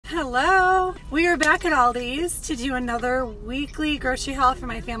Hello! We are back at Aldi's to do another weekly grocery haul for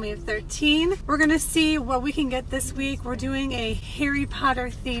my family of 13. We're gonna see what we can get this week. We're doing a Harry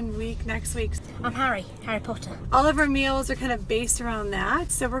Potter themed week next week. I'm Harry Potter. All of our meals are kind of based around that.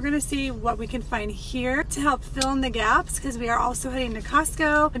 So we're gonna see what we can find here to help fill in the gaps, because we are also heading to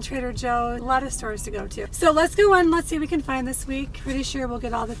Costco and Trader Joe's, a lot of stores to go to. So let's go in, let's see what we can find this week. Pretty sure we'll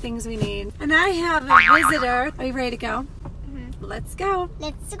get all the things we need. And I have a visitor. Are you ready to go? Let's go.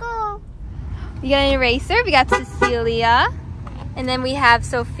 Let's go. We got an eraser. We got Cecilia. And then we have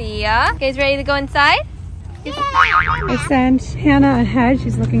Sophia. You guys ready to go inside? Yeah. I sent Hannah ahead.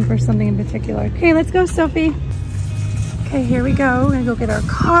 She's looking for something in particular. Okay, let's go, Sophie. Okay, here we go. We're gonna go get our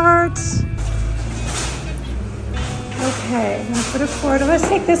cart. Okay, I'm gonna put a cord. Let's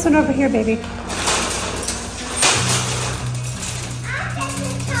take this one over here, baby.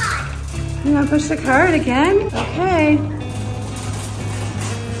 You wanna push the cart again? Okay.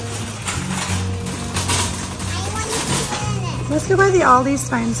 Let's go by the Aldi's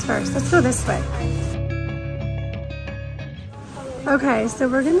finds first. Let's go this way. Okay, so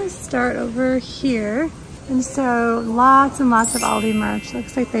we're gonna start over here. And so lots and lots of Aldi merch.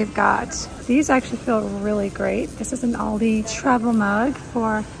 Looks like they've got, these actually feel really great. This is an Aldi travel mug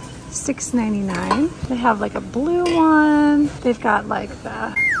for $6.99. They have like a blue one. They've got like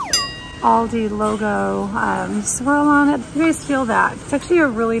the Aldi logo swirl on it. You guys feel that? It's actually a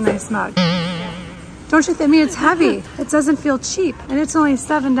really nice mug. Don't you think? I mean, it's heavy. It doesn't feel cheap, and it's only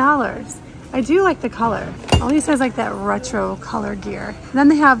 $7. I do like the color. Aldi has like that retro color gear. And then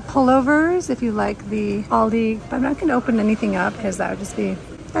they have pullovers if you like the Aldi, but I'm not gonna open anything up because that would just be,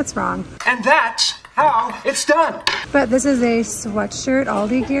 that's wrong. And that's how it's done. But this is a sweatshirt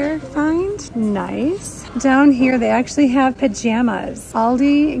Aldi gear find. Nice. Down here, they actually have pajamas.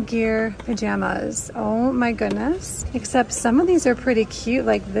 Aldi gear pajamas. Oh my goodness. Except some of these are pretty cute.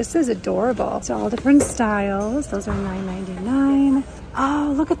 Like this is adorable. It's all different styles. Those are $9.99.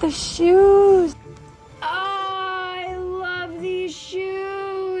 Oh, look at the shoes. Oh, I love these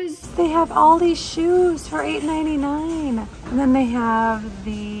shoes. They have Aldi shoes for $8.99. And then they have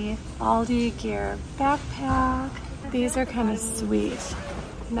the Aldi gear backpack. These are kind of sweet.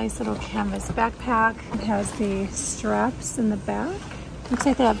 Nice little canvas backpack. It has the straps in the back. Looks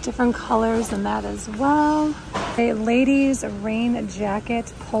like they have different colors in that as well. A ladies rain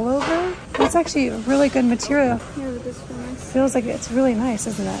jacket pullover. It's actually a really good material. Yeah, this feels Feels like it's really nice,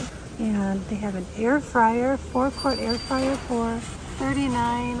 isn't it? And they have an air fryer, 4-quart air fryer for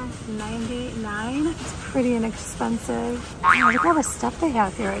 $39.99. It's pretty inexpensive. Oh, look at all the stuff they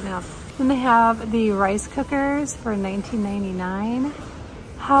have here right now. Then they have the rice cookers for $19.99.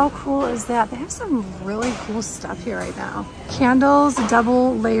 How cool is that? They have some really cool stuff here right now. Candles,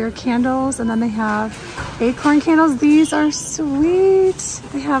 double layer candles, and then they have acorn candles. These are sweet.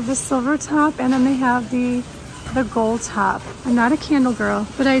 They have the silver top, and then they have the gold top. I'm not a candle girl,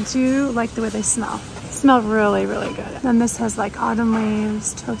 but I do like the way they smell. They smell really, really good. Then this has like autumn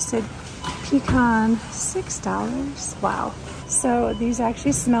leaves, toasted pecan, $6. Wow. So these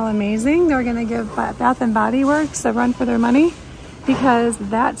actually smell amazing. They're gonna give Bath & Body Works a run for their money, because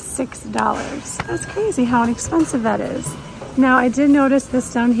that's $6. That's crazy how inexpensive that is. Now I did notice this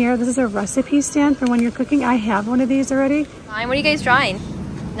down here. This is a recipe stand for when you're cooking. I have one of these already. Fine. What are you guys drawing?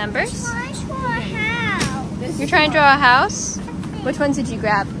 Numbers? I'm trying to draw a house. You're trying to draw a house? Which ones did you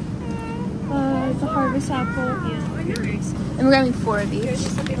grab? The harvest apple. Yeah. I'm grabbing 4 of each.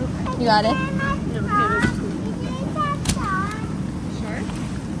 You got it?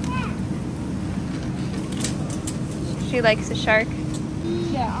 She likes the shark.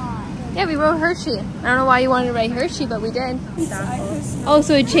 Yeah, we wrote Hershey. I don't know why you wanted to write Hershey, but we did. Oh,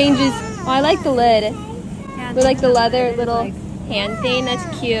 so it changes. Oh, I like the lid. We like the leather little hand thing. That's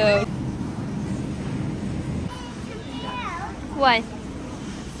cute. What?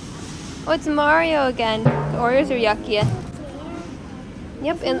 Oh, it's Mario again. The Oreos are yucky.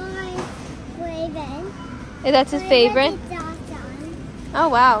 Yep, and that's his favorite. Oh,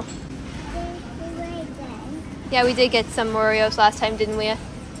 wow. Yeah, we did get some Oreos last time, didn't we? Well,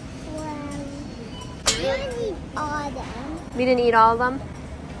 we didn't eat all of them. We didn't eat all of them?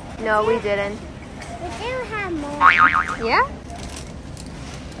 No, we didn't. We do have more. Yeah?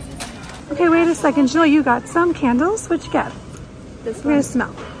 Okay, wait a second. Jill, you got some candles? What'd you get? This I'm gonna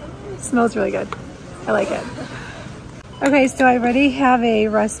smell. It smells really good. I like it. Okay, so I already have a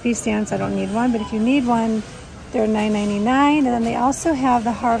recipe stand, so I don't need one, but if you need one, they're $9.99. And then they also have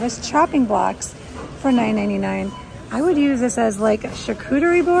the Harvest chopping blocks for $9.99. I would use this as like a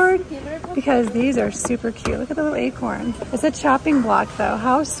charcuterie board because these are super cute. Look at the little acorn. It's a chopping block though.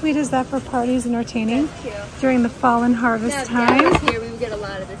 How sweet is that for parties entertaining during the fall and harvest time? Here we would get a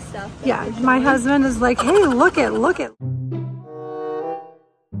lot of this stuff. Yeah, my husband is like, hey, look it.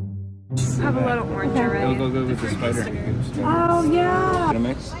 Have a little orange already. It'll go with the spider. Oh yeah.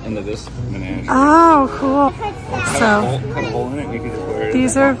 Mix into this menagerie. Oh, cool. So Cut a hole in it and you can just wear it.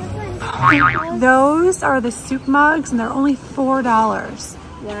 these are, those are the soup mugs and they're only $4.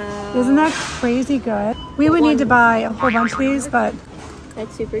 Wow. Isn't that crazy good? We would need to buy a whole bunch of these, but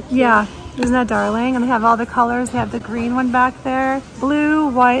That's super cute. yeah, isn't that darling? And they have all the colors. They have the green one back there, blue,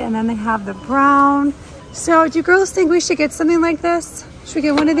 white, and then they have the brown. So do you girls think we should get something like this? Should we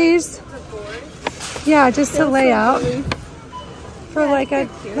get one of these? Yeah, just to lay out for like a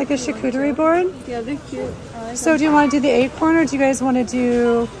charcuterie board. Yeah, they're cute. So do you want to do the acorn or do you guys want to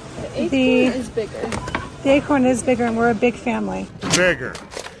do the is bigger. The acorn is bigger and we're a big family. Bigger.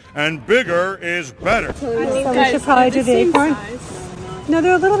 And bigger is better. So we should probably do the acorn. No,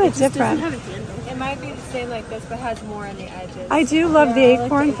 they're a little bit different. It might be the same like this, but has more on the edges. I do love the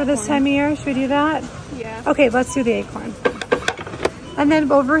acorn for this time of year. Should we do that? Yeah. Okay, let's do the acorn. And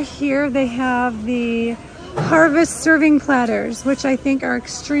then over here they have the harvest serving platters, which I think are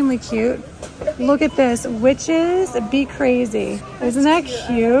extremely cute. Look at this, witches be crazy. Isn't that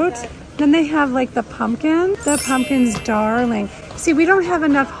cute? Then they have like the pumpkin. The pumpkin's darling. See, we don't have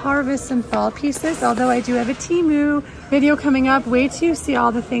enough harvest and fall pieces, although I do have a Temu video coming up. Wait till you see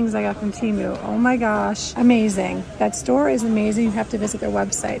all the things I got from Temu. Oh my gosh, amazing. That store is amazing. You have to visit their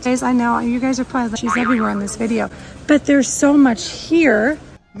website. Guys, I know you guys are probably like, she's everywhere in this video, but there's so much here.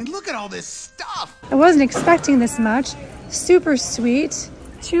 I mean, look at all this stuff. I wasn't expecting this much. Super sweet.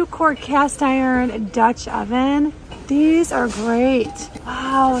 2-quart cast iron Dutch oven. These are great.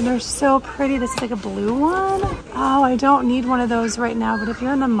 Wow, and they're so pretty. This is like a blue one. Oh, I don't need one of those right now, but if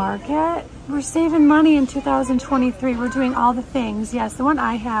you're in the market, we're saving money in 2023. We're doing all the things. Yes, the one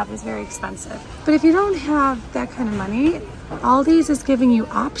I have is very expensive. But if you don't have that kind of money, ALDI's is giving you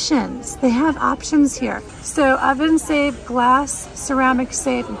options. They have options here. So oven safe, glass, ceramic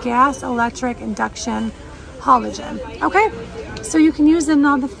safe, gas, electric, induction, halogen. Okay, so you can use in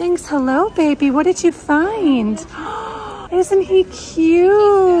all the things. Hello, baby. What did you find? Isn't he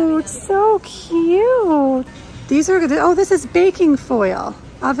cute? So cute. These are good. Oh, this is baking foil.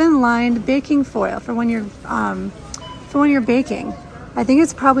 Oven lined baking foil for when you're baking. I think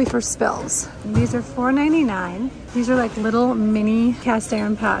it's probably for spills. These are $4.99. These are like little mini cast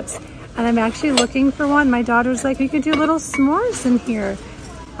iron pots. And I'm actually looking for one. My daughter's like, you could do little s'mores in here.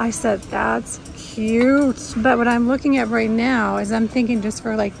 I said, that's cute. But what I'm looking at right now is I'm thinking just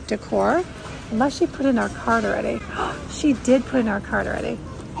for like decor, unless she put in our cart already. She did put in our cart already.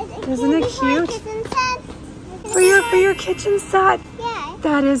 Isn't it cute? For your kitchen set? Yeah.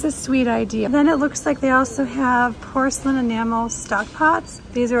 That is a sweet idea. Then it looks like they also have porcelain enamel stock pots.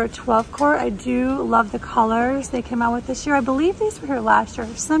 These are a 12-quart. I do love the colors they came out with this year. I believe these were here last year.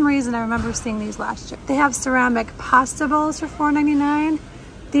 For some reason, I remember seeing these last year. They have ceramic pasta bowls for $4.99.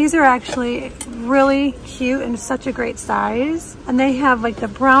 These are actually really cute and such a great size. And they have like the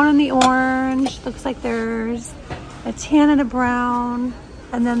brown and the orange. Looks like there's a tan and a brown.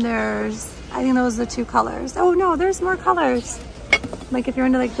 And then there's, I think those are the 2 colors. Oh no, there's more colors. Like if you're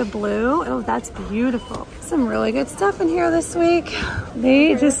into like the blue, oh, that's beautiful. Some really good stuff in here this week.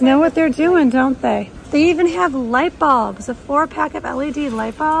 They just know what they're doing, don't they? They even have light bulbs, a 4-pack of LED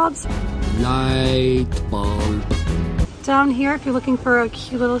light bulbs. Light bulb. Down here, if you're looking for a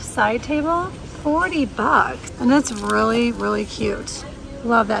cute little side table, $40. And that's really, really cute.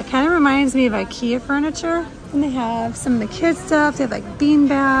 Love that. Kind of reminds me of IKEA furniture. And they have some of the kids stuff. They have like bean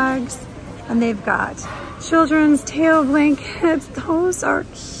bags. And they've got children's tail blankets. Those are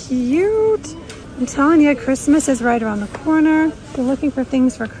cute. I'm telling you, Christmas is right around the corner. If you're looking for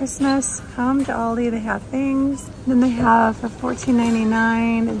things for Christmas, come to Aldi. They have things. Then they have for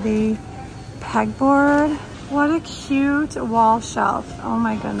 $14.99 the pegboard. What a cute wall shelf. Oh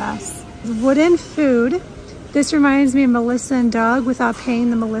my goodness. Wooden food. This reminds me of Melissa and Doug without paying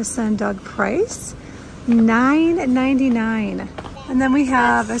the Melissa and Doug price. $9.99. And then we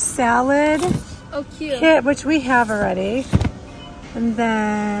have a salad kit, which we have already. And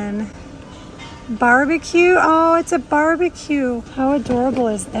then barbecue. Oh, it's a barbecue. How adorable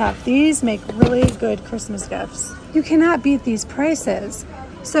is that? These make really good Christmas gifts. You cannot beat these prices.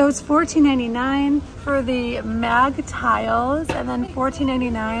 So it's $14.99 for the mag tiles and then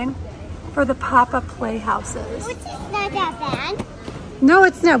 $14.99 for the pop-up playhouses. Which is not that bad. No,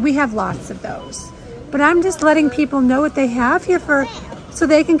 it's not. We have lots of those. But I'm just letting people know what they have here for, so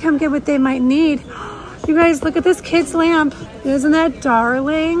they can come get what they might need. You guys, look at this kid's lamp. Isn't that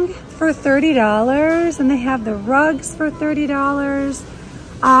darling? for $30, and they have the rugs for $30.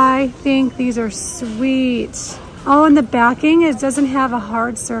 I think these are sweet. Oh, and the backing, it doesn't have a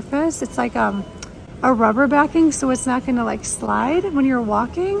hard surface. It's like a rubber backing, so it's not gonna like slide when you're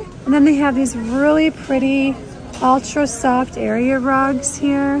walking. And then they have these really pretty ultra soft area rugs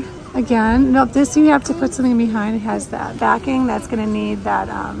here. Again, nope, this you have to put something behind. It has that backing. That's gonna need that,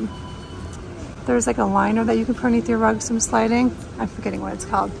 there's like a liner that you can put underneath your rugs from sliding. I'm forgetting what it's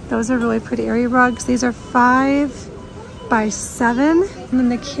called. Those are really pretty area rugs. These are 5 by 7. And then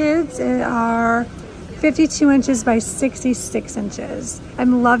the kids are 52 inches by 66 inches.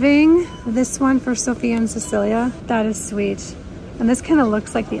 I'm loving this one for Sophia and Cecilia. That is sweet. And this kind of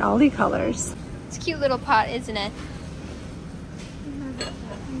looks like the Aldi colors. It's a cute little pot, isn't it?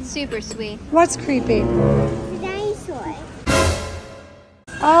 Super sweet. What's creepy? The dinosaur.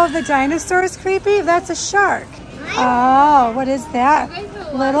 Oh, the dinosaur is creepy? That's a shark. Oh, what is that?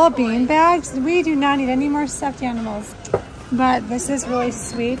 Little bean bags? We do not need any more stuffed animals. But this is really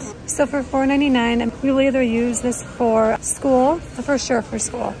sweet. So for $4.99, we'll either use this for school, for sure for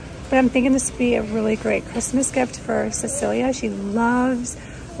school. But I'm thinking this would be a really great Christmas gift for Cecilia. She loves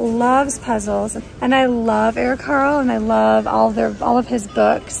puzzles, and I love Eric Carle, and I love all of his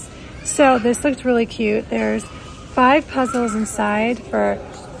books. So this looked really cute. There's 5 puzzles inside for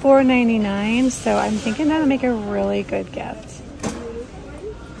 $4.99. So I'm thinking that'll make a really good gift.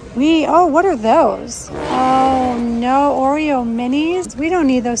 Oh, what are those? Oh no, Oreo minis. We don't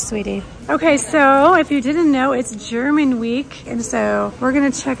need those, sweetie. Okay, so if you didn't know, it's German week, and so we're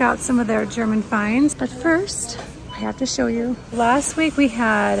gonna check out some of their German finds. But first, I have to show you. Last week we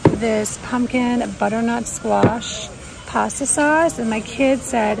had this pumpkin butternut squash pasta sauce, and my kids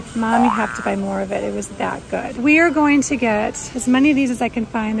said, Mom, you have to buy more of it. It was that good. We are going to get as many of these as I can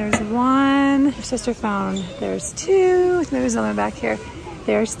find. There's 1, your sister found, there's 2, there's another back here.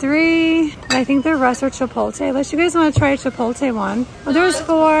 There's 3, and I think the rest are chipotle. Unless you guys want to try a chipotle one. Oh, there's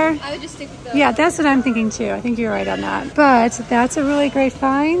 4. I would just stick with those. Yeah, that's what I'm thinking too. I think you're right on that. But that's a really great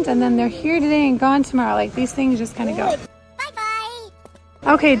find, and then they're here today and gone tomorrow. Like, these things just kind of go.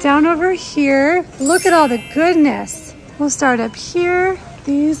 Bye-bye. Okay, down over here, look at all the goodness. We'll start up here.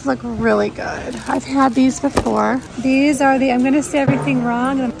 These look really good. I've had these before. These are the, I'm gonna say everything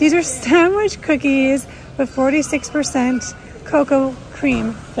wrong. These are sandwich cookies with 46% cocoa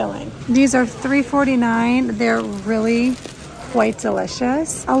cream filling. These are $3.49. They're really quite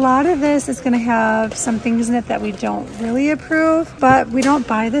delicious. A lot of this is gonna have some things in it that we don't really approve, but we don't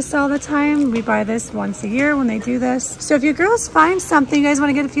buy this all the time. We buy this once a year when they do this. So if you girls find something, you guys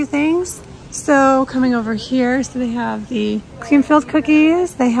wanna get a few things? So coming over here, so they have the cream-filled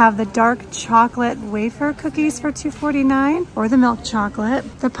cookies. They have the dark chocolate wafer cookies for $2.49, or the milk chocolate.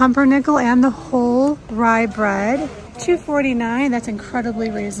 The pumpernickel and the whole rye bread, $2.49. That's incredibly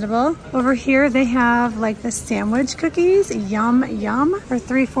reasonable. Over here they have like the sandwich cookies, yum yum, for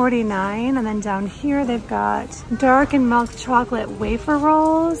 $3.49. And then down here they've got dark and milk chocolate wafer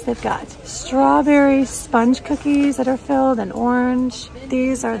rolls. They've got strawberry sponge cookies that are filled in orange.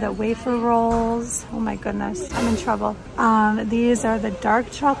 These are the wafer rolls. Oh my goodness, I'm in trouble. These are the dark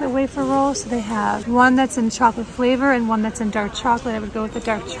chocolate wafer rolls. So they have one that's in chocolate flavor and one that's in dark chocolate. I would go with the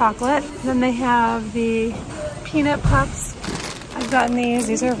dark chocolate. Then they have the peanut puffs. I've gotten these.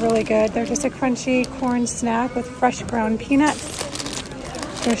 These are really good. They're just a crunchy corn snack with fresh ground peanuts.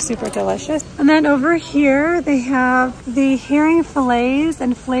 They're super delicious. And then over here, they have the herring fillets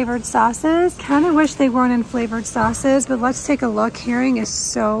and flavored sauces. Kind of wish they weren't in flavored sauces, but let's take a look. Herring is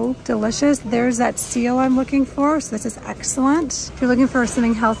so delicious. There's that seal I'm looking for, so this is excellent. If you're looking for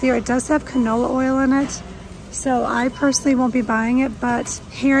something healthier, it does have canola oil in it. So I personally won't be buying it, but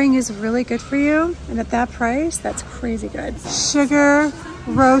herring is really good for you. And at that price, that's crazy good. Sugar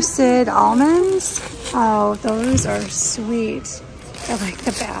roasted almonds. Oh, those are sweet. I like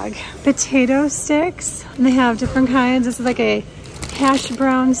the bag. Potato sticks. And they have different kinds. This is like a hash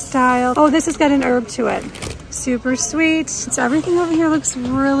brown style. Oh, this has got an herb to it. Super sweet. So everything over here looks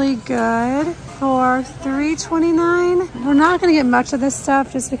really good for $3.29. We're not gonna get much of this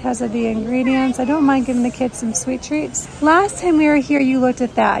stuff just because of the ingredients. I don't mind giving the kids some sweet treats. Last time we were here, you looked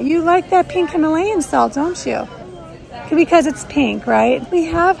at that. You like that pink Himalayan salt, don't you? Because it's pink, right? We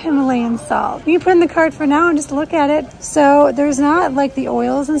have Himalayan salt. You can put in the cart for now and just look at it. So there's not like the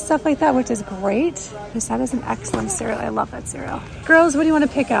oils and stuff like that, which is great. Because that is an excellent cereal. I love that cereal. Girls, what do you want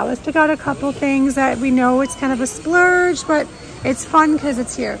to pick out? Let's pick out a couple things that we know it's kind of a splurge, but it's fun because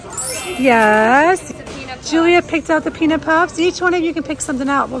it's here. Yes. Julia picked out the peanut puffs. Each one of you can pick something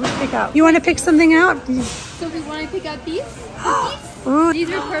out. What would you pick out? You want to pick something out? So we want to pick out these? Ooh. These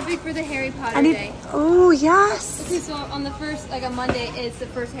are perfect for the Harry Potter day. Oh, yes. Okay, so on the first, like on Monday, is the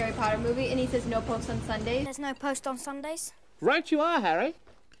first Harry Potter movie, and he says no post on Sundays. There's no post on Sundays. Right you are, Harry.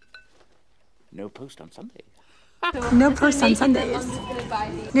 No post on Sunday. No post on Sundays.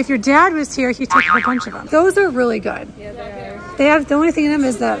 And if your dad was here, he'd take a whole bunch of them. Those are really good. Yeah, they are. They have, the only thing in them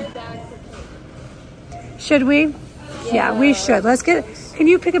is the... Should we? Yeah, we should. Let's get... Can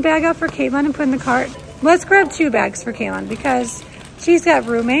you pick a bag up for Caitlin and put in the cart? Let's grab 2 bags for Caitlin because she's got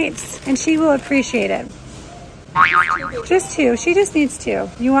roommates and she will appreciate it. Just 2. She just needs 2.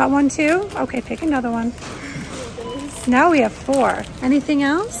 You want one too? Okay, pick another one. Now we have 4. Anything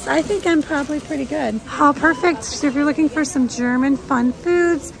else? I think I'm probably pretty good. How perfect. So if you're looking for some German fun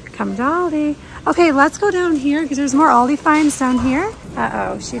foods, come to Aldi. Okay, let's go down here because there's more Aldi finds down here.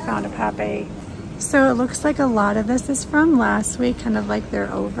 Uh-oh, she found a Popeye. So it looks like a lot of this is from last week, kind of like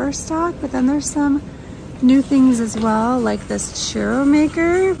their overstock, but then there's some new things as well, like this churro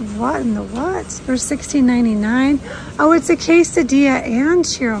maker. What in the what? For $16.99. Oh, it's a quesadilla and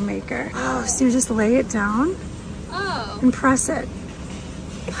churro maker. Oh, so you just lay it down and press it.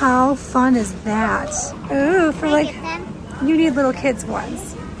 How fun is that? Ooh, for like, you need little kids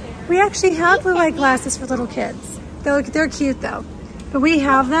ones. We actually have blue light glasses for little kids. They're cute though. But we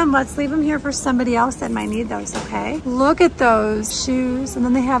have them. Let's leave them here for somebody else that might need those, okay? Look at those shoes. And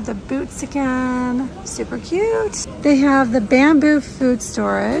then they have the boots again. Super cute. They have the bamboo food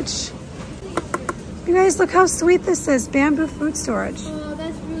storage. You guys, look how sweet this is. Bamboo food storage. Oh,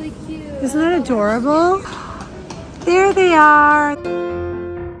 that's really cute. Isn't that adorable? There they are.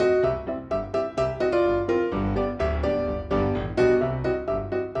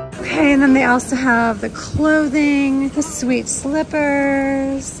 Okay, and then they also have the clothing, the sweet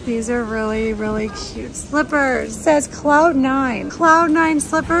slippers. These are really, really cute slippers. It says Cloud 9. Cloud 9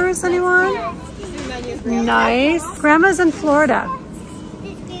 slippers, anyone? Nice. Grandma's in Florida.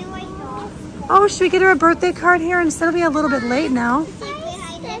 Oh, should we get her a birthday card here instead of being a little bit late now?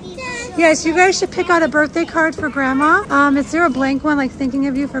 Yes, you guys should pick out a birthday card for Grandma. Is there a blank one, like thinking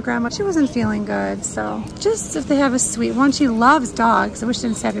of you for Grandma? She wasn't feeling good, so just if they have a sweet one. She loves dogs. I wish she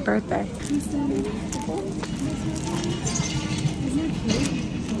didn't say happy birthday.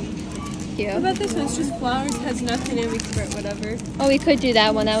 Cute. What about this one? It's just flowers, has nothing in, we can write whatever. Oh, we could do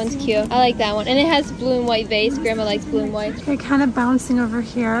that one. That one's cute. I like that one. And it has blue and white vase. Grandma likes blue and white. Okay, kind of bouncing over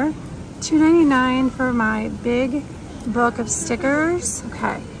here. $2.99 for my big book of stickers.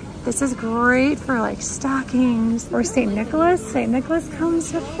 Okay. This is great for like stockings or St. Nicholas. St. Nicholas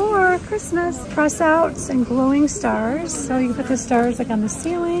comes before Christmas. Press outs and glowing stars. So you can put the stars like on the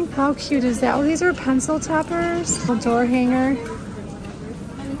ceiling. How cute is that? Oh, these are pencil toppers. A door hanger.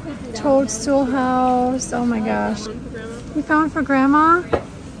 Toadstool house. Oh my gosh. You found for Grandma?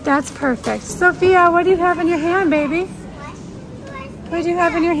 That's perfect. Sophia, what do you have in your hand, baby? What do you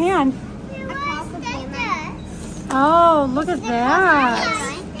have in your hand? Oh, look at that.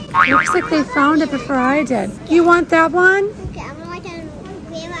 Looks like they found it before I did. You want that one? Okay, I'm going to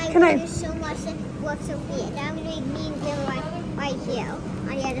Grandma. Can I? So much work Sophia. That would make me and Grandma right here on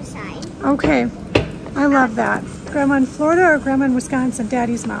the other side. Okay. I love that. Grandma in Florida or Grandma in Wisconsin?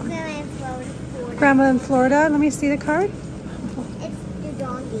 Daddy's mom. Grandma in Florida. Grandma in Florida. Let me see the card. It's the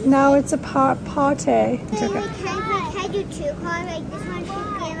donkey. No, it's a pate. Can I do 2 cards? Like this one for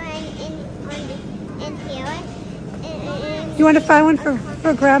Grandma in here. You want to find one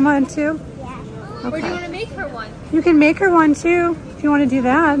for Grandma and 2? Yeah. Okay. Or do you want to make her one? You can make her one too if you want to do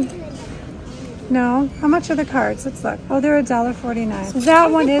that. No? How much are the cards? Let's look. Oh, they're $1.49.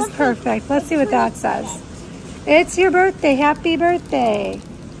 That one is perfect. Let's see what that says. It's your birthday. Happy birthday.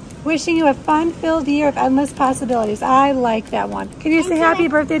 Wishing you a fun-filled year of endless possibilities. I like that one. Can you say happy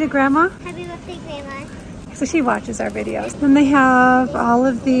birthday to Grandma? Happy birthday, Grandma. So she watches our videos. Then they have all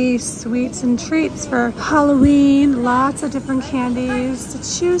of the sweets and treats for Halloween. Lots of different candies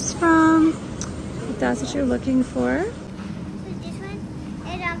to choose from. If that's what you're looking for. So this one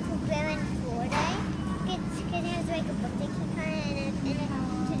is for Grandma in Florida. It has like a birthday cake on it,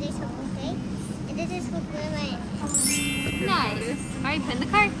 and today's her birthday. And this is for Grandma. Nice. All right, put in the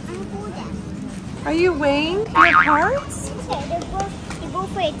cart. I'm gonna hold that. Are you weighing your cards? Okay, they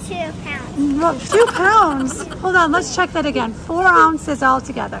both weigh 2 pounds. Look, 2 pounds. Hold on, let's check that again. 4 ounces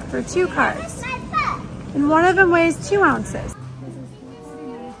altogether for 2 cards. My butt. And one of them weighs 2 ounces.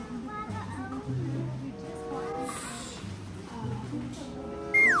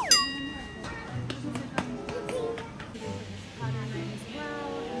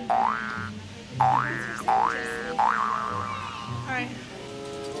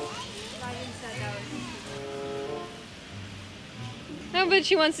 No, but said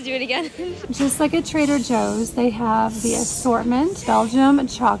she wants to do it again. Just like at Trader Joe's, they have the assortment, Belgium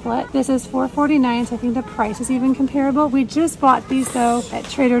chocolate. This is $4.49, so I think the price is even comparable. We just bought these though at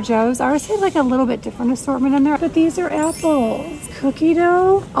Trader Joe's. Ours had like a little bit different assortment in there, but these are apples. Cookie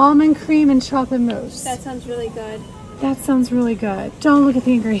dough, almond cream, and chocolate mousse. That sounds really good. That sounds really good. Don't look at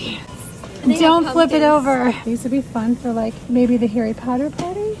the ingredients. Don't flip it over. These would be fun for like maybe the Harry Potter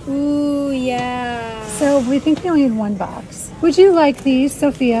party. Ooh, yeah. So we think we only need one box. Would you like these,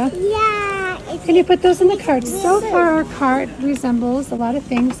 Sophia? Yeah. Can you put those in the cart? So far our cart resembles a lot of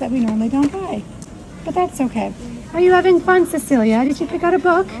things that we normally don't buy. But that's okay. Are you having fun, Cecilia? Did you pick out a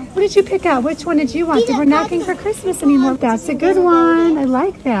book? What did you pick out? Which one did you want? We're not getting for Christmas anymore. That's a good one. I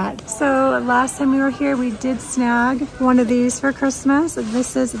like that. So last time we were here, we did snag one of these for Christmas.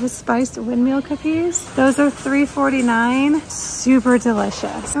 This is the spiced windmill cookies. Those are $3.49. Super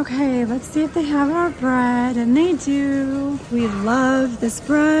delicious. Okay, let's see if they have our bread. And they do. We love this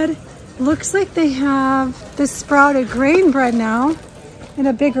bread. Looks like they have the sprouted grain bread now in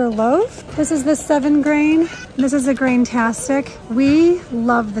a bigger loaf. This is the 7 grain. This is a Grain-tastic. We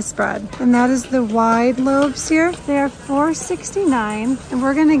love this bread. And that is the wide loaves here. They are $4.69, and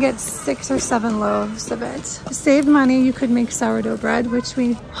we're gonna get 6 or 7 loaves of it. To save money, you could make sourdough bread, which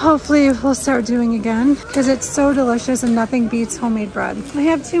we hopefully will start doing again because it's so delicious and nothing beats homemade bread. I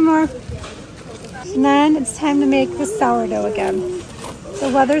have 2 more. And then it's time to make the sourdough again. The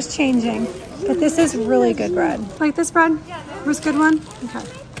weather's changing, but this is really good bread. Like this bread? Was a good one? Okay.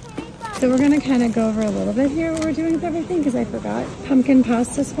 So we're gonna kind of go over a little bit here what we're doing with everything because I forgot. Pumpkin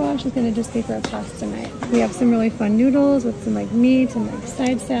pasta squash is gonna just be for a pasta night. We have some really fun noodles with some like meat and like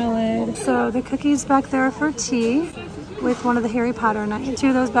side salad. So the cookies back there are for tea with one of the Harry Potter nights. 2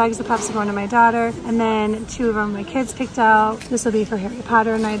 of those bags of puffs are going to my daughter, and then 2 of them my kids picked out. This will be for Harry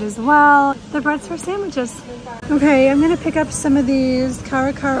Potter night as well. The bread's for sandwiches. Okay, I'm gonna pick up some of these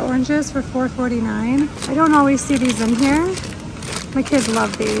Cara oranges for $4.49. I don't always see these in here. My kids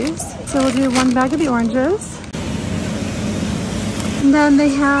love these. So we'll do 1 bag of the oranges. And then they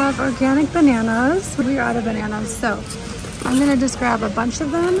have organic bananas. We are out of bananas, so I'm gonna just grab a bunch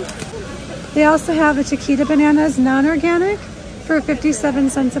of them. They also have the Chiquita bananas, non-organic, for 57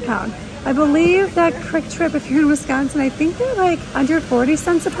 cents a pound. I believe that Quick Trip, if you're in Wisconsin, I think they're like under 40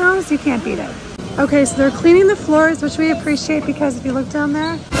 cents a pound, so you can't beat it. Okay, so they're cleaning the floors, which we appreciate because if you look down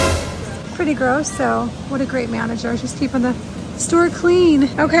there, it's pretty gross, so what a great manager. She's keeping the store clean.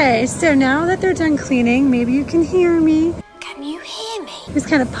 Okay, so now that they're done cleaning, maybe you can hear me. Can you hear me? Just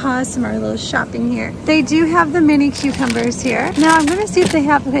kind of pause from our little shopping here. They do have the mini cucumbers here. Now I'm gonna see if they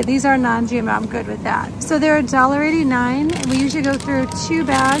have, okay, these are non-GMO, I'm good with that. So they're $1.89, and we usually go through 2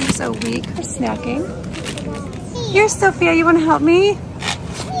 bags a week for snacking. Here, Sophia, you wanna help me?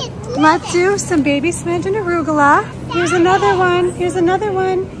 Let's do some baby spinach and arugula. Here's another one, here's another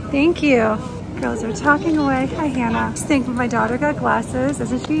one. Thank you. Girls are talking away. Hi, Hannah. Just think my daughter got glasses.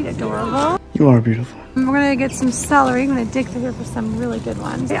 Isn't she adorable? You are beautiful. We're gonna get some celery. I'm gonna dig through here for some really good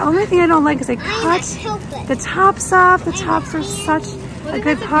ones. The only thing I don't like is they cut the tops off. The tops are such a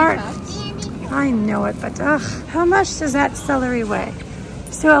good part. I know it, but ugh. How much does that celery weigh?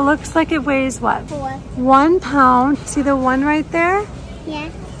 So it looks like it weighs what? 1 pound. See the 1 right there? Yeah.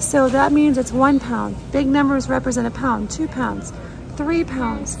 So that means it's 1 pound. Big numbers represent a pound, 2 pounds, 3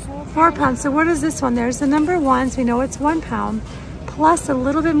 pounds, 4 pounds. So what is this one? There's the number 1, so we know it's 1 pound, plus a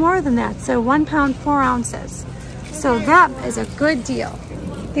little bit more than that. So 1 pound, 4 ounces. So that is a good deal.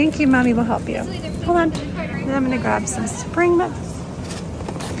 Thank you, Mommy will help you. Hold on. Then I'm gonna grab some spring mix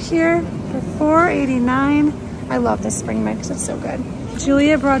here for $4.89. I love this spring mix, it's so good.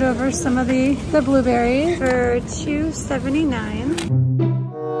 Julia brought over some of the blueberries for $2.79.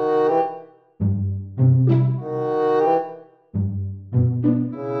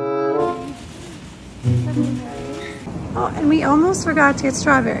 Oh, and we almost forgot to get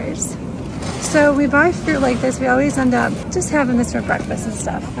strawberries. So we buy fruit like this, we always end up just having this for breakfast and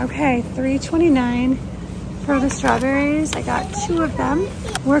stuff. Okay, $3.29 for the strawberries. I got 2 of them.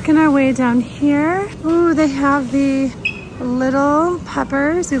 Working our way down here. Ooh, they have the little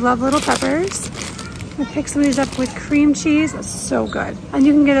peppers. We love little peppers. I picked some of these up with cream cheese. It's so good. And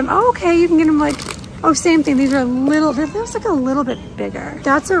you can get them, oh, okay, you can get them like, oh, same thing. These are a little, this looks like a little bit bigger.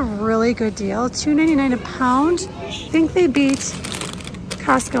 That's a really good deal. $2.99 a pound. I think they beat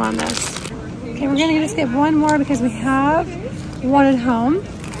Costco on this. Okay, we're gonna just get 1 more because we have 1 at home.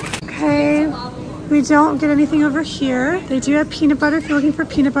 Okay, we don't get anything over here. They do have peanut butter if you're looking for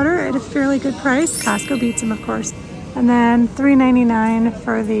peanut butter at a fairly good price. Costco beats them, of course. And then $3.99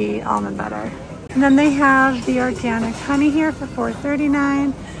 for the almond butter. And then they have the organic honey here for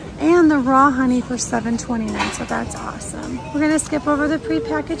 $4.39. And the raw honey for $7.29, so that's awesome. We're gonna skip over the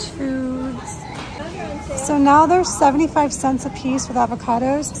prepackaged foods. So now they're 75 cents a piece with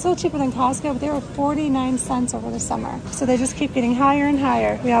avocados. Still cheaper than Costco, but they were 49 cents over the summer. So they just keep getting higher and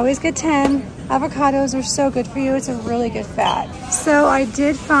higher. We always get 10. Avocados are so good for you. It's a really good fat. So I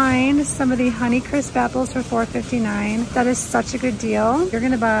did find some of the Honeycrisp apples for $4.59. That is such a good deal. You're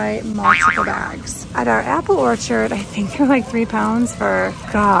gonna buy multiple bags. At our apple orchard, I think they're like 3 pounds for,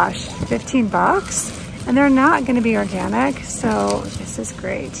 gosh, 15 bucks. And they're not gonna be organic, so this is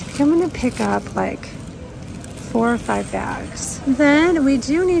great. I think I'm gonna pick up like 4 or 5 bags. Then we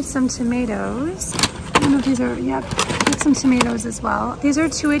do need some tomatoes. I don't know if these are, yep, get some tomatoes as well. These are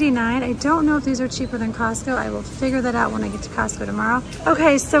 $2.89. I don't know if these are cheaper than Costco. I will figure that out when I get to Costco tomorrow.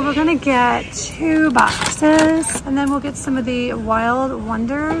 Okay, so we're gonna get 2 boxes, and then we'll get some of the Wild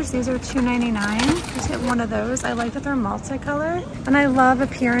Wonders. These are $2.99. Let's get one of those. I like that they're multicolor, and I love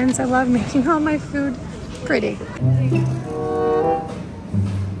appearance. I love making all my food pretty.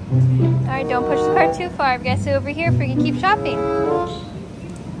 Alright, don't push the cart too far. I've got to sit over here for you can keep shopping.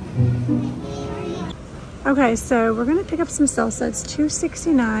 Okay, so we're gonna pick up some salsa. It's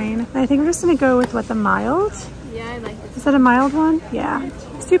 $2.69. I think we're just gonna go with what, the mild? Yeah, I like this. Is that a mild one? Yeah,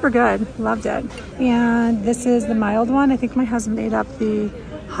 super good. Loved it. And this is the mild one. I think my husband ate up the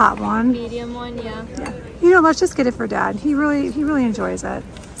hot one. Medium one, yeah. Yeah. You know, let's just get it for Dad. He really enjoys it.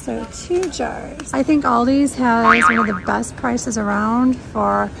 So 2 jars. I think Aldi's has one of the best prices around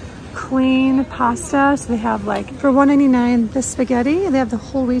for queen pasta. So they have like for $1.99 the spaghetti. They have the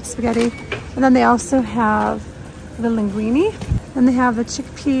whole wheat spaghetti, and then they also have the linguine. Then they have the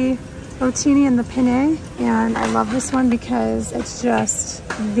chickpea rotini and the penne. And I love this one because it's just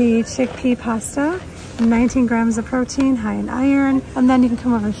the chickpea pasta. 19 grams of protein, high in iron. And then you can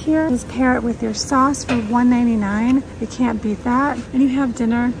come over here, just pair it with your sauce for $1.99. You can't beat that. And you have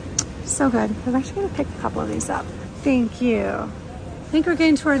dinner. So good. I'm actually gonna pick a couple of these up. Thank you. I think we're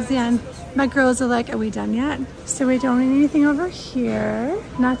getting towards the end. My girls are like, are we done yet? So we don't need anything over here.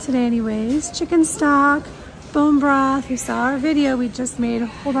 Not today anyways. Chicken stock, bone broth. You saw our video. We just made a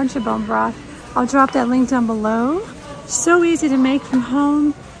whole bunch of bone broth. I'll drop that link down below. So easy to make from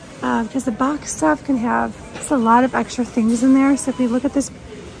home. Because the box stuff can have a lot of extra things in there. So if we look at this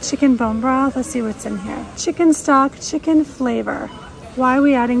chicken bone broth, let's see what's in here. Chicken stock, chicken flavor. Why are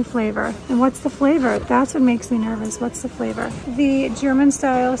we adding flavor? And what's the flavor? That's what makes me nervous. What's the flavor? The German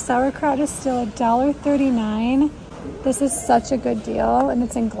style sauerkraut is still $1.39. This is such a good deal, and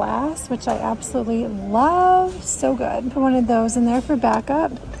it's in glass, which I absolutely love. So good. Put one of those in there for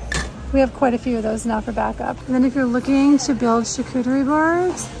backup. We have quite a few of those now for backup. And then if you're looking to build charcuterie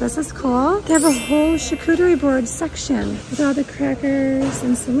boards, this is cool. They have a whole charcuterie board section with all the crackers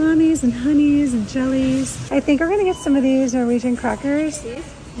and salamis and honeys and jellies. I think we're gonna get some of these Norwegian crackers. These?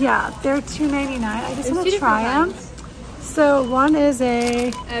 Yeah, they're $2.99. I just want to try them. So one is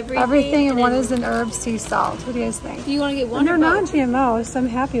a everything and one is an herb sea salt. What do you guys think? Do you want to get one? And they're non-GMO, so I'm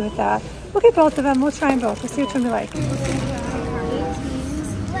happy with that. We'll get both of them. We'll try them both. Let's see which one we like.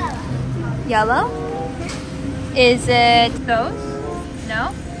 Yellow? Is it those?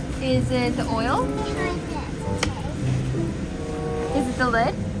 No? Is it the oil? Is it the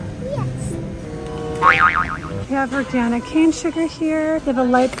lid? Yes. We have organic cane sugar here. They have a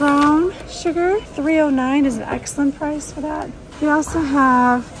light brown sugar. $3.09 is an excellent price for that. We also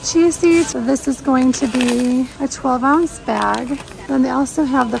have chia seeds. So this is going to be a 12-ounce bag. Then they also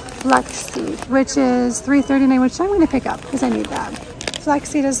have the flaxseed, which is $3.39, which I'm going to pick up because I need that.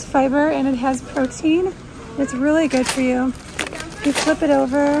 Flaxseed is fiber and it has protein. It's really good for you. You flip it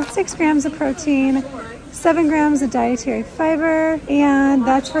over, 6 grams of protein, 7 grams of dietary fiber, and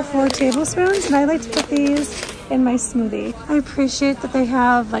that's for 4 tablespoons. And I like to put these in my smoothie. I appreciate that they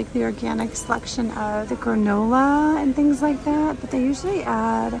have like the organic selection of the granola and things like that, but they usually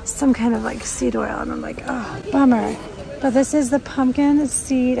add some kind of like seed oil, and I'm like, oh, bummer. But this is the pumpkin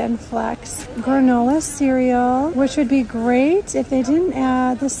seed and flax granola cereal, which would be great if they didn't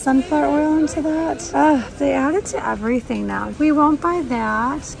add the sunflower oil into that. They add it to everything now. We won't buy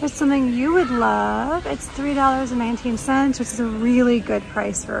that. It's something you would love. It's $3.19, which is a really good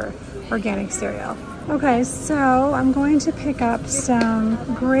price for organic cereal. Okay, so I'm going to pick up some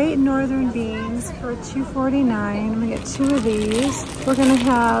Great Northern beans for $2.49. I'm gonna get 2 of these. We're gonna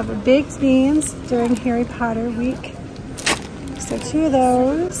have baked beans during Harry Potter week. So 2 of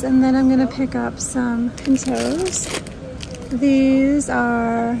those, and then I'm gonna pick up some pintos. These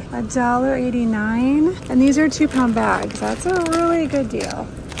are $1.89, and these are 2-pound bags. That's a really good deal.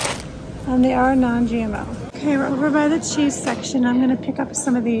 And they are non-GMO. Okay, we're over by the cheese section. I'm gonna pick up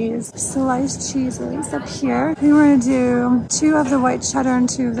some of these sliced cheeses up here. We were gonna do 2 of the white cheddar and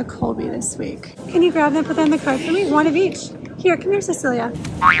 2 of the Colby this week. Can you grab them, put that in the cart for me? 1 of each. Here, come here, Cecilia.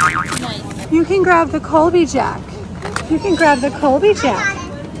 Nice. You can grab the Colby Jack. You can grab the Colby Jack.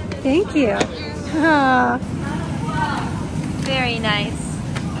 Thank you. Very nice.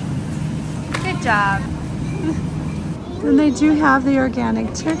 Good job. And they do have the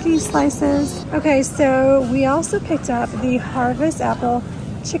organic turkey slices. Okay, so we also picked up the Harvest Apple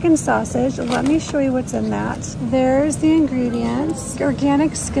chicken sausage. Let me show you what's in that. There's the ingredients.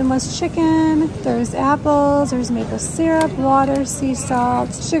 Organic skinless chicken. There's apples. There's maple syrup, water, sea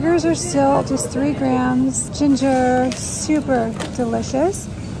salt. Sugars are still just 3 grams. Ginger, super delicious.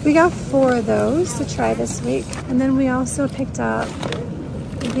 We got 4 of those to try this week. And then we also picked up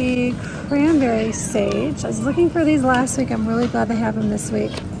the cranberry sage. I was looking for these last week. I'm really glad they have them this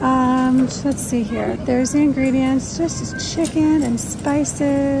week. Let's see here. There's the ingredients, just chicken and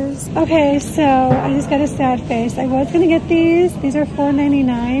spices. Okay, so I just got a sad face. I was gonna get these. These are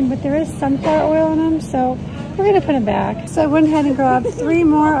 $4.99, but there is sunflower oil in them, so we're gonna put them back. So I went ahead and grabbed 3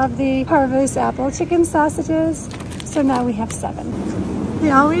 more of the Harvest Apple chicken sausages. So now we have 7. We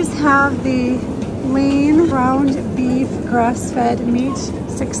always have the lean ground beef grass-fed meat,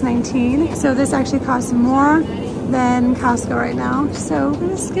 $6.19. So this actually costs more than Costco right now. So we're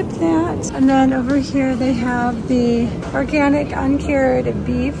gonna skip that. And then over here they have the organic uncured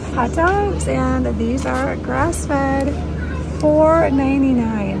beef hot dogs, and these are grass-fed,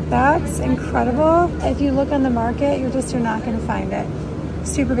 $4.99. That's incredible. If you look on the market, you're not gonna find it.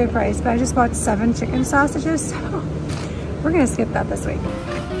 Super good price, but I just bought 7 chicken sausages, so we're gonna skip that this week.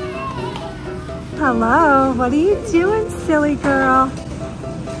 Hello, what are you doing, silly girl?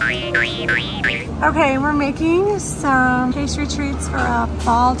 Okay, we're making some pastry treats for a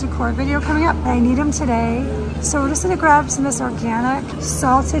fall decor video coming up. I need them today. So we're just gonna grab some of this organic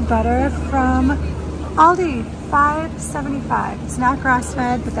salted butter from ALDI, $5.75. It's not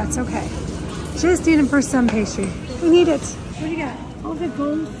grass-fed, but that's okay. Just need them for some pastry. We need it. What do you got? Oh, the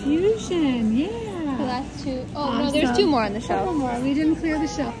gold fusion, yeah. The last 2. Oh, awesome. No, there's 2 more on the shelf. 2 more, we didn't clear the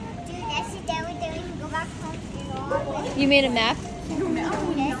shelf. You made a map?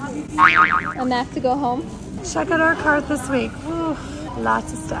 A map to go home? Check out our cart this week. Ooh,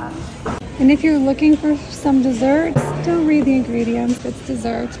 lots of stuff. And if you're looking for some desserts, don't read the ingredients, it's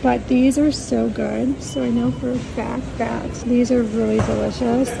desserts. But these are so good. So I know for a fact that these are really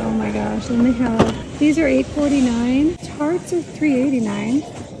delicious. Oh my gosh. And they have, these are $8.49. Tarts are $3.89.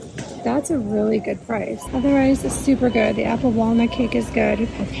 That's a really good price. Otherwise, it's super good. The apple walnut cake is good.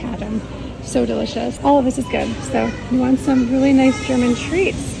 I've had them. So delicious. All of this is good. So you want some really nice German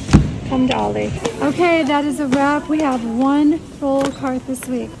treats, come to ALDI. Okay, that is a wrap. We have 1 full cart this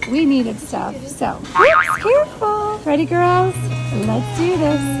week. We needed stuff. So, oops, careful. Ready, girls? Let's do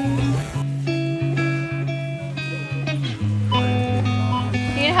this.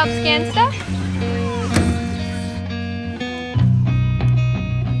 You gonna help scan stuff?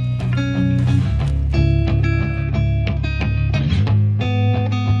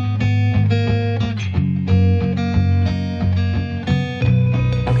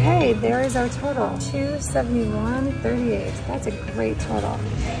 There is our total, $271.38. That's a great total.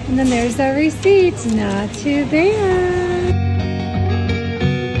 And then there's our receipt, not too bad.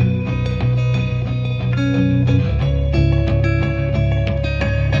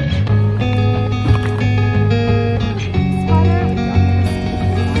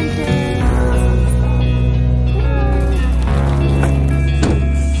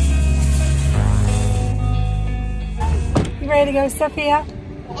 You ready to go, Sophia?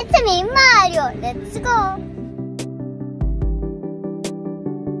 It's me, Mario. Let's go.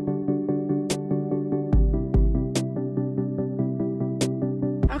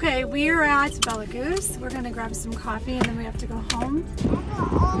 Okay, we are at Bella Goose. We're gonna grab some coffee and then we have to go home.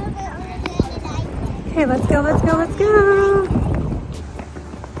 Okay, let's go, let's go, let's go.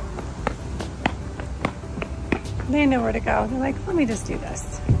 They know where to go. They're like, let me just do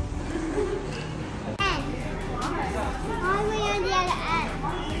this.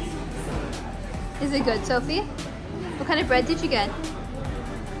 Is it good, Sophie? What kind of bread did you get?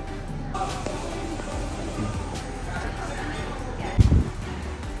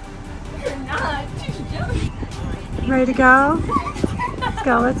 Ready to go? Let's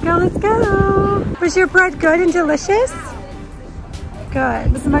go, let's go, let's go. Was your bread good and delicious?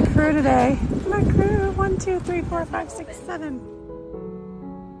 Good. This is my crew today. My crew, 1, 2, 3, 4, 5, 6, 7.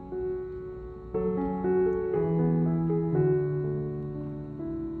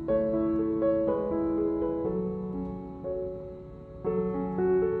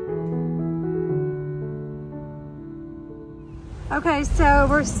 Okay, so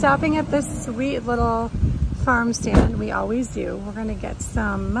we're stopping at this sweet little farm stand. We always do. We're gonna get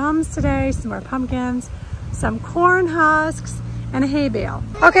some mums today, some more pumpkins, some corn husks, and a hay bale.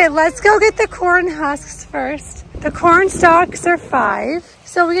 Okay, let's go get the corn husks first. The corn stalks are $5.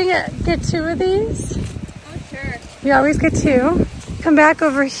 So we're gonna get 2 of these. Oh, sure. We always get 2. Come back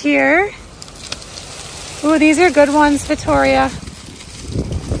over here. Ooh, these are good ones, Victoria.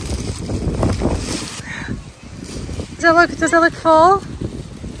 Does it look full?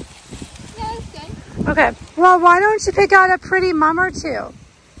 Yeah, that's good. Okay, well, why don't you pick out a pretty mum or 2?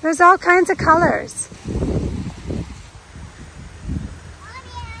 There's all kinds of colors.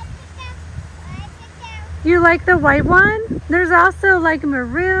 You like the white one? There's also like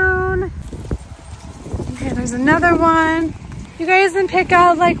maroon. Okay, there's another one. You guys can pick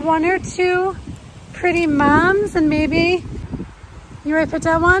out like 1 or 2 pretty mums and maybe, you ready to put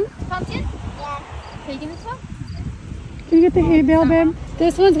that one? Pumpkin? Yeah. Taking this one? Can you get the hay bale, babe?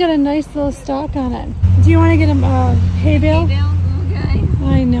 This one's got a nice little stalk on it. Do you want to get a hay bale? Hay bale? Okay.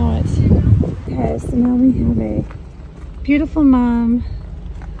 I know it. Okay, so now we have a beautiful mum,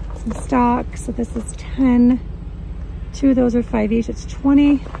 some stalks. So this is 10. 2 of those are 5 each. It's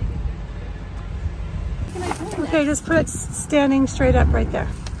 20. Okay, just put it standing straight up right there.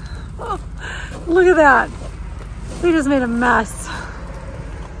 Oh, look at that. We just made a mess.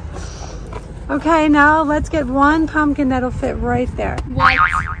 Okay, now let's get 1 pumpkin that'll fit right there. What?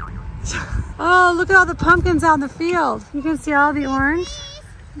 Oh, look at all the pumpkins out in the field. You can see all the orange.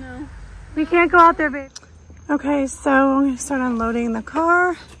 No. We can't go out there, babe. Okay, so I'm gonna start unloading the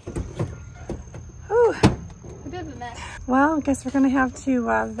car. Ooh. A bit of a mess. Well, I guess we're gonna have to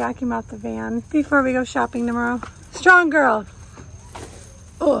vacuum out the van before we go shopping tomorrow. Strong girl.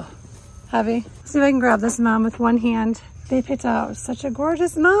 Oh, heavy. See if I can grab this mom with 1 hand. They picked out such a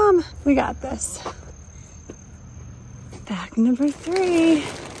gorgeous mom. We got this. Bag number 3.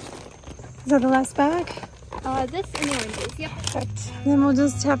 Is that the last bag? This and the oranges, yep. Perfect. Then we'll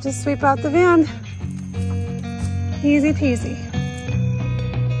just have to sweep out the van. Easy peasy.